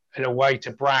a way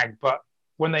to brag, but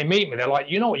when they meet me, they're like,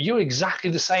 you know what, you're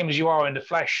exactly the same as you are in the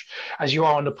flesh, as you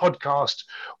are on the podcast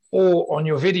or on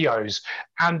your videos.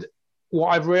 And what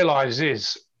I've realized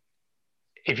is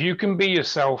if you can be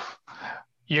yourself,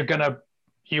 you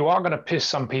are going to piss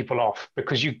some people off,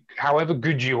 because however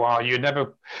good you are,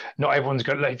 not everyone's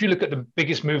going to. If you look at the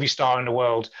biggest movie star in the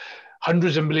world,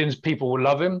 hundreds of millions of people will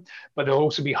love him, but there'll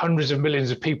also be hundreds of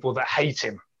millions of people that hate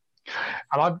him.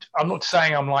 And I'm not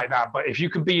saying I'm like that, but if you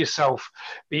can be yourself,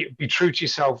 be true to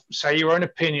yourself, say your own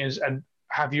opinions, and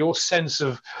have your sense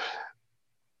of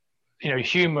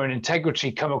humor and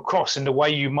integrity come across in the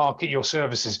way you market your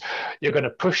services, you're going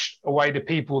to push away the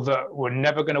people that were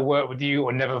never going to work with you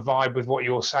or never vibe with what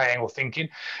you're saying or thinking,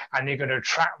 and you're going to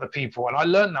attract the people. And I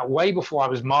learned that way before I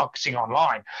was marketing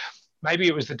online. Maybe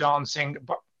it was the dancing,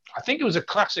 but I think it was a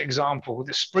classic example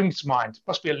that springs to mind. It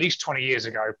must be at least 20 years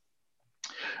ago.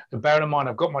 And bear in mind,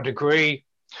 I've got my degree,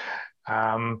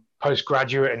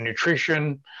 postgraduate in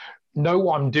nutrition, know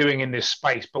what I'm doing in this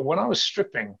space. But when I was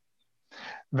stripping,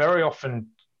 very often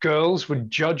girls would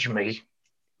judge me.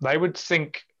 They would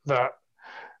think that,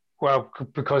 well,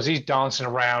 because he's dancing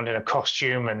around in a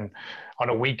costume and on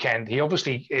a weekend, he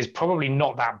obviously is probably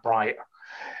not that bright.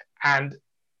 And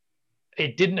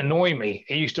it didn't annoy me.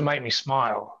 It used to make me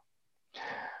smile,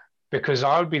 because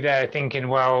I would be there thinking,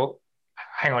 well,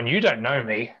 hang on, you don't know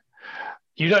me.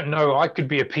 You don't know I could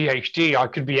be a PhD, I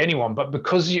could be anyone, but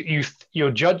because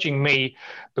you're judging me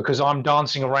because I'm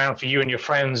dancing around for you and your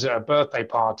friends at a birthday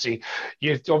party,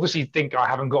 you obviously think I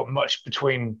haven't got much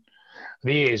between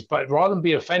the ears. But rather than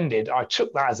be offended, I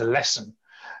took that as a lesson.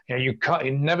 You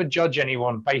never judge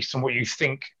anyone based on what you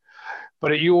think,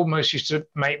 but you almost used to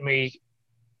make me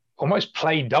almost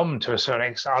play dumb to a certain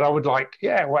extent. I would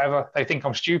whatever, they think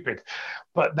I'm stupid.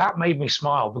 But that made me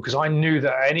smile, because I knew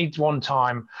that at any one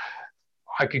time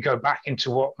I could go back into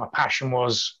what my passion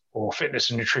was, or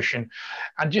fitness and nutrition,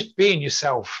 and just being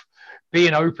yourself,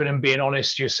 being open and being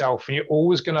honest to yourself. And you're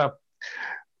always going to,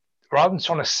 rather than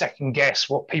trying to second guess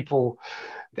what people,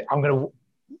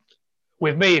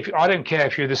 with me, I don't care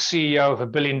if you're the CEO of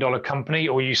 $1 billion company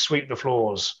or you sweep the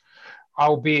floors,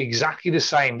 I'll be exactly the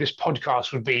same. This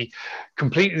podcast would be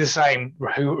completely the same,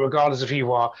 regardless of who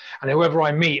you are. And whoever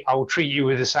I meet, I will treat you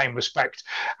with the same respect.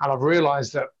 And I've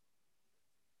realized that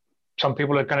some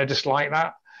people are going to dislike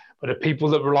that, but the people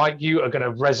that like you are going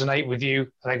to resonate with you,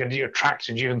 and they're going to be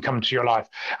attracted to you and come to your life.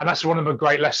 And that's one of the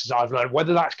great lessons I've learned,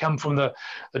 whether that's come from the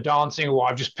dancing or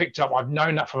I've just picked up. I've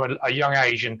known that from a young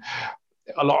age, and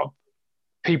a lot of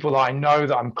people that I know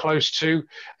that I'm close to,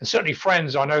 and certainly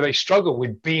friends, I know they struggle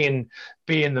with being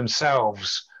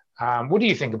themselves. What do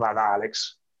you think about that,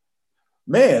 Alex?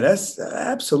 Man, that's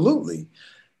absolutely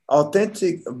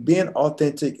authentic. Being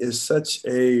authentic is such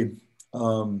a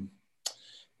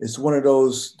it's one of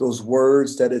those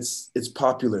words that it's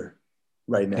popular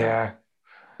right now. Yeah.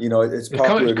 It's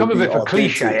popular. It's come a bit of a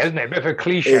cliche, isn't it? A bit of a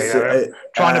cliche.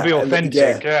 Trying to be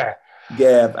authentic.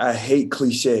 Gab, I hate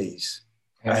cliches.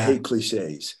 Yeah. I hate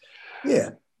cliches.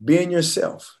 Yeah, being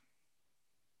yourself.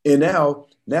 And now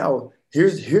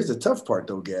here's the tough part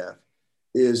though, Gav,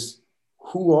 is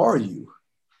who are you?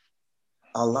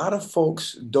 A lot of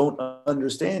folks don't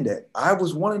understand that. I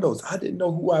was one of those. I didn't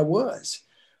know who I was.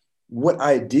 What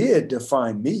I did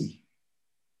defined me.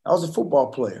 I was a football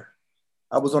player.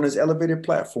 I was on this elevated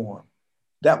platform.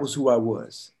 That was who I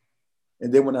was.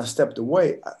 And then when I stepped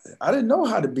away, I didn't know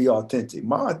how to be authentic.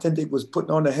 My authentic was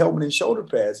putting on the helmet and shoulder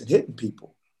pads and hitting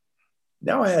people.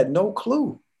 Now I had no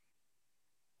clue.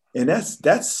 And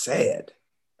that's sad.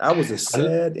 I was a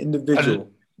sad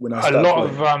individual when I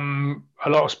stopped playing. A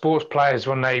lot of sports players,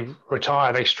 when they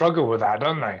retire, they struggle with that,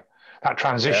 don't they? That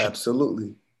transition.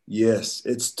 Absolutely. Yes,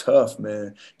 it's tough,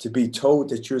 man, to be told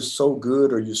that you're so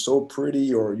good or you're so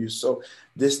pretty or you're so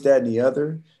this, that, and the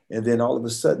other. And then all of a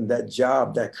sudden that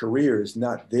job, that career is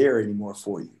not there anymore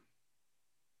for you.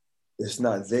 It's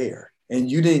not there. And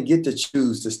you didn't get to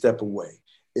choose to step away.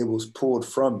 It was pulled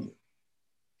from you.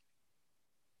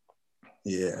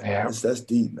 Yeah. That's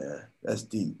deep, man. That's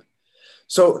deep.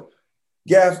 So,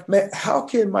 Gav, man, how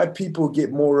can my people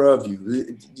get more of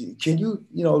you? Can you,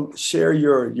 share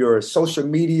your social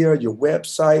media, your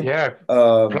website? Yeah,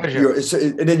 pleasure.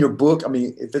 And then your book. I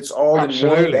mean, if it's all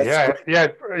Absolutely, in one,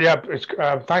 that's great.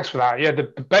 Yeah. Thanks for that. Yeah, the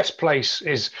best place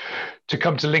is to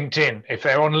come to LinkedIn. If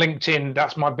they're on LinkedIn,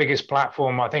 that's my biggest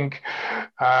platform. I think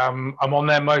I'm on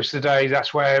there most of the day.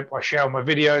 That's where I share my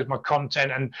videos, my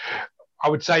content, and I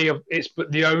would say it's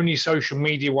the only social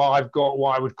media where I've got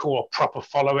what I would call a proper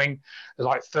following. There's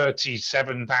like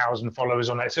 37,000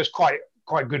 followers on it, so it's quite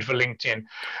good for LinkedIn.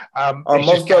 Are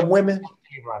most of them women?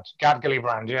 Gad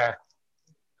Gillibrand, yeah.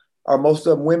 Are most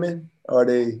of them women? Are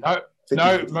they?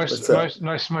 No, most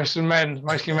of men,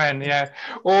 mostly men, yeah.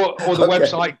 Or the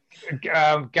website,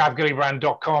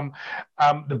 gavgillibrand.com.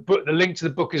 The link to the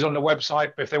book is on the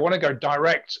website, but if they want to go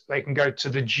direct, they can go to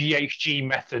the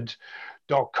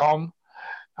ghgmethod.com.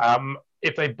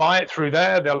 If they buy it through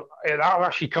there, it'll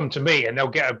actually come to me, and they'll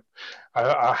get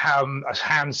a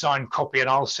hand-signed copy, and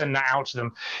I'll send that out to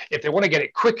them. If they want to get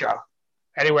it quicker,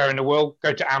 anywhere in the world,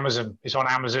 go to Amazon. It's on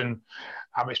Amazon.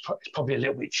 It's probably a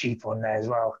little bit cheaper on there as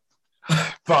well.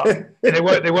 But they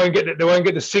won't get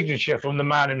the signature from the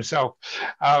man himself.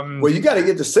 Well, you got to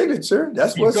get the signature.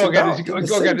 That's what's about. You've got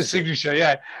to get the signature,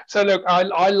 yeah. So look,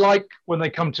 I like when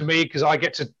they come to me because I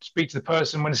get to speak to the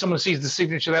person. When someone sees the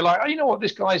signature, they're like, oh, you know what,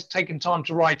 this guy's taken time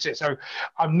to write it. So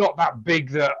I'm not that big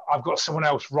that I've got someone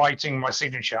else writing my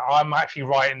signature. I'm actually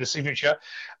writing the signature,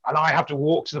 and I have to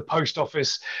walk to the post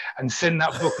office and send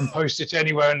that book and post it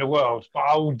anywhere in the world. But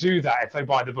I will do that if they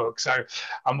buy the book. So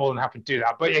I'm more than happy to do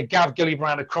that. But yeah, Gav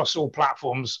Gillibrand across all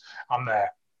platforms, I'm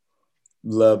there.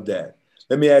 Love that.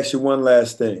 Let me ask you one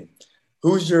last thing.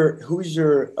 Who's your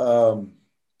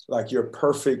like your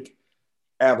perfect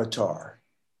avatar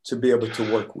to be able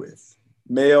to work with?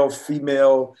 Male,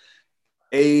 female,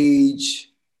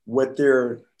 age, what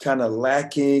they're kind of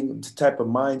lacking, the type of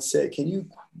mindset. Can you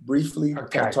briefly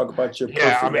talk about your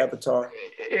perfect avatar?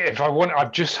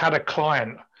 I've just had a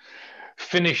client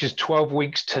finish his 12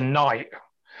 weeks tonight.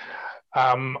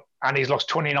 And he's lost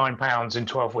 29 pounds in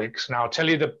 12 weeks. Now, I'll tell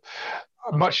you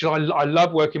much as I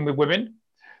love working with women,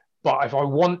 but if I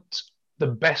want the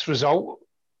best result,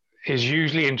 is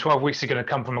usually in 12 weeks is going to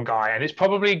come from a guy. And it's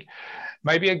probably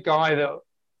maybe a guy that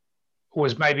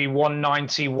was maybe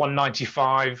 190,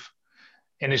 195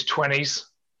 in his 20s.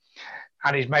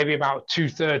 And he's maybe about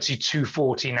 230,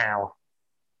 240 now.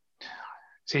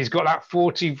 So he's got that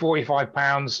 40, 45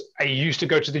 pounds. He used to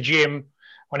go to the gym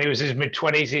when he was in his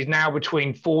mid-20s. He's now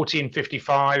between 40 and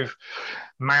 55,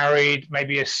 married,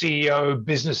 maybe a CEO,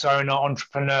 business owner,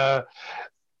 entrepreneur.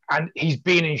 And he's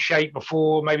been in shape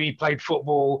before. Maybe he played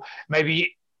football.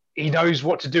 Maybe he knows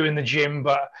what to do in the gym.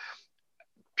 But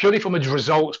purely from a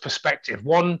results perspective,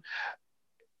 one,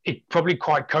 it's probably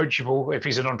quite coachable if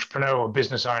he's an entrepreneur or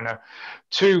business owner.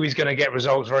 Two, he's going to get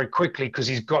results very quickly because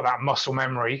he's got that muscle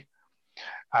memory.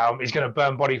 He's going to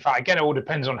burn body fat. Again, it all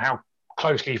depends on how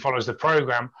closely he follows the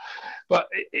program. But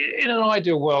in an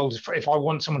ideal world, if I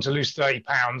want someone to lose 30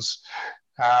 pounds,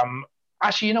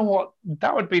 actually, you know what?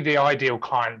 That would be the ideal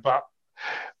client. But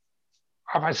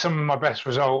I've had some of my best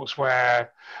results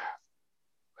where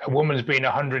a woman's been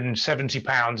 170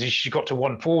 pounds, she got to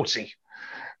 140.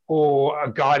 Or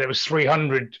a guy that was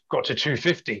 300 got to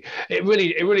 250. It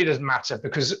really doesn't matter,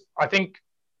 because I think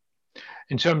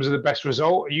in terms of the best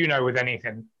result, with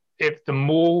anything, if the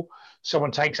more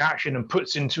someone takes action and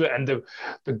puts into it, and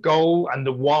the goal and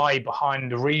the why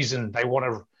behind the reason they want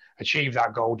to achieve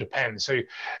that goal depends. So,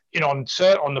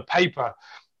 on the paper,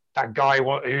 that guy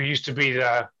who used to be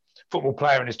the football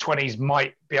player in his 20s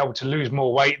might be able to lose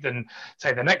more weight than,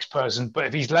 say, the next person. But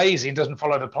if he's lazy and doesn't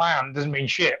follow the plan, it doesn't mean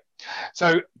shit.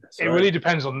 So it really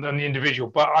depends on the individual.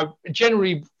 But I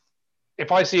generally,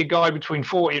 if I see a guy between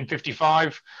 40 and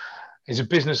 55, he's a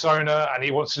business owner and he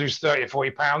wants to lose 30 or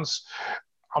 40 pounds,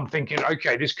 I'm thinking,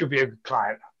 okay, this could be a good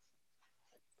client.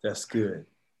 That's good.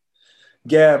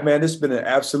 Gav, man, it's been an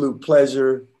absolute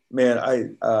pleasure. Man,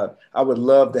 I would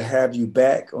love to have you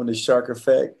back on the Shark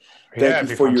Effect. Thank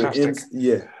you for your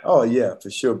Oh yeah, for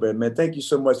sure, man. Thank you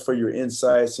so much for your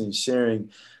insights and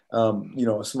sharing,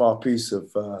 a small piece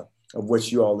of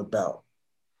what you're all about.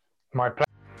 My pleasure.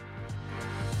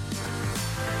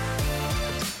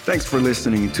 Thanks for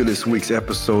listening to this week's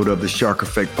episode of the Shark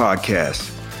Effect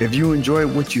podcast. If you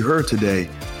enjoyed what you heard today,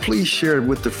 please share it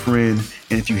with a friend.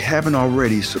 And if you haven't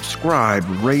already, subscribe,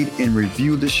 rate, and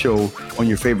review the show on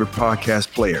your favorite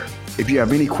podcast player. If you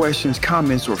have any questions,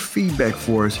 comments, or feedback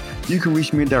for us, you can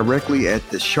reach me directly at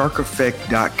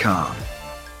thesharkeffect.com.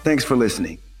 Thanks for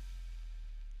listening.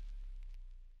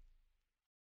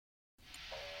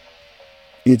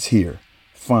 It's here,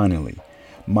 finally.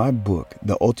 My book,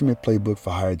 The Ultimate Playbook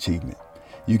for High Achievement.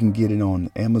 You can get it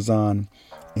on Amazon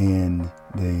in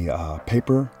the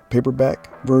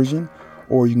paperback version,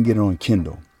 or you can get it on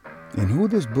Kindle. And who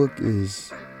this book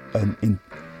is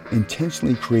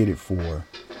intentionally created for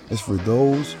is for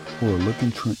those who are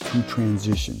looking to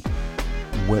transition,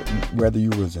 whether you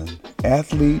was an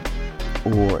athlete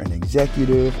or an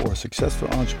executive or a successful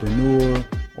entrepreneur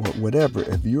or whatever.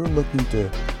 If you're looking to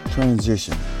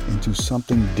transition into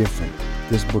something different,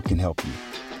 this book can help you.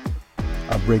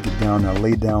 I break it down. I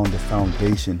lay down the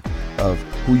foundation of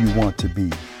who you want to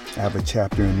be. I have a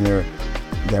chapter in there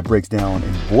that breaks down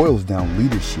and boils down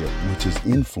leadership, which is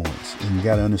influence. And you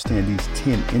got to understand these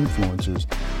 10 influencers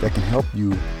that can help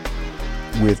you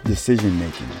with decision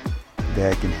making,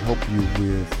 that can help you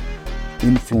with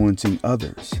influencing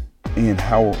others. And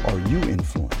how are you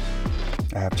influenced?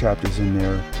 I have chapters in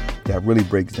there that really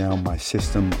breaks down my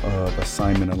system of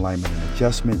assignment, alignment, and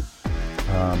adjustment.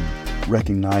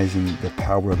 Recognizing the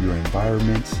power of your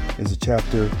environments is a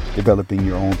chapter. Developing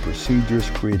your own procedures,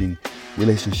 creating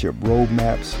relationship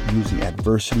roadmaps, using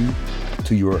adversity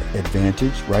to your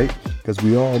advantage, right? Because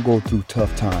we all go through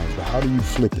tough times, but how do you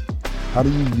flip it? How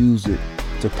do you use it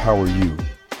to power you?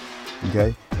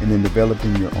 Okay? And then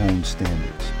developing your own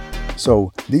standards.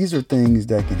 So these are things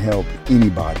that can help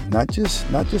anybody, not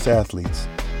just athletes.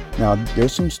 Now,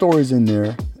 there's some stories in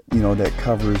there, that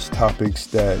covers topics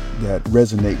that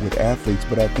resonate with athletes.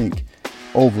 But I think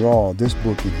overall, this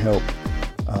book can help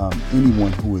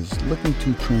anyone who is looking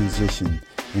to transition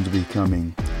into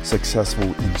becoming successful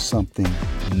in something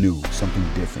new, something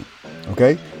different.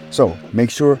 Okay? So make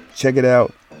sure, check it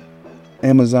out.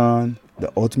 Amazon, The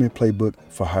Ultimate Playbook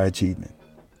for High Achievement.